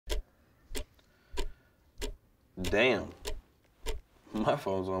Damn. My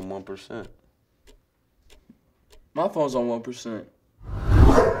phone's on 1%. My phone's on 1%.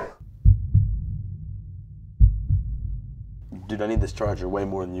 Dude, I need this charger way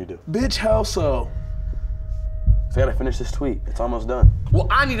more than you do. Bitch, how so? So I gotta finish this tweet. It's almost done. Well,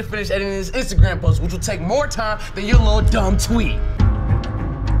 I need to finish editing this Instagram post, which will take more time than your little dumb tweet.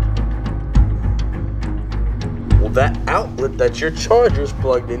 Well, that outlet that your charger's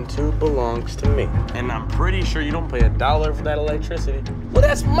plugged into belongs to me. And I'm pretty sure you don't pay $1 for that electricity. Well,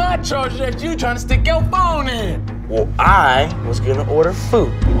 that's my charger that you trying to stick your phone in. Well, I was gonna order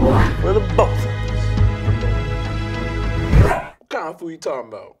food for the both of us. What kind of food you talking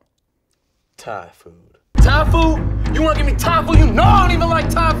about? Thai food. Thai food? You wanna give me Thai food? You know I don't even like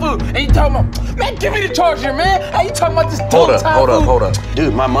Thai food. And you talking about, man, give me the charger, man. How you talking about this dumb Thai food? Hold up.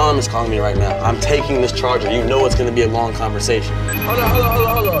 Dude, my mom is calling me right now. I'm taking this charger. You know it's gonna be a long conversation. Hold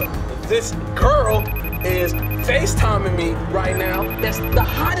on. This girl is FaceTiming me right now. That's the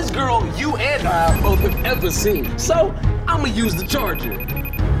hottest girl you and I both have ever seen. So, I'ma use the charger.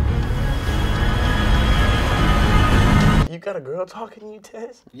 You got a girl talking to you,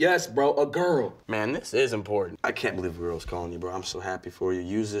 Tess? Yes, bro, a girl. Man, this is important. I can't believe a girl's calling you, bro. I'm so happy for you.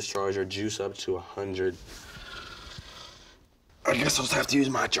 Use this charger, juice up to 100. I guess I'll just have to use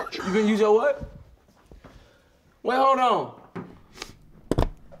my charger. You gonna use your what? Wait, hold on.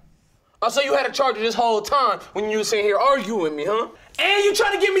 Oh, so you had a charger this whole time when you was sitting here arguing with me, huh? And you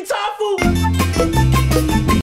trying to give me Thai food?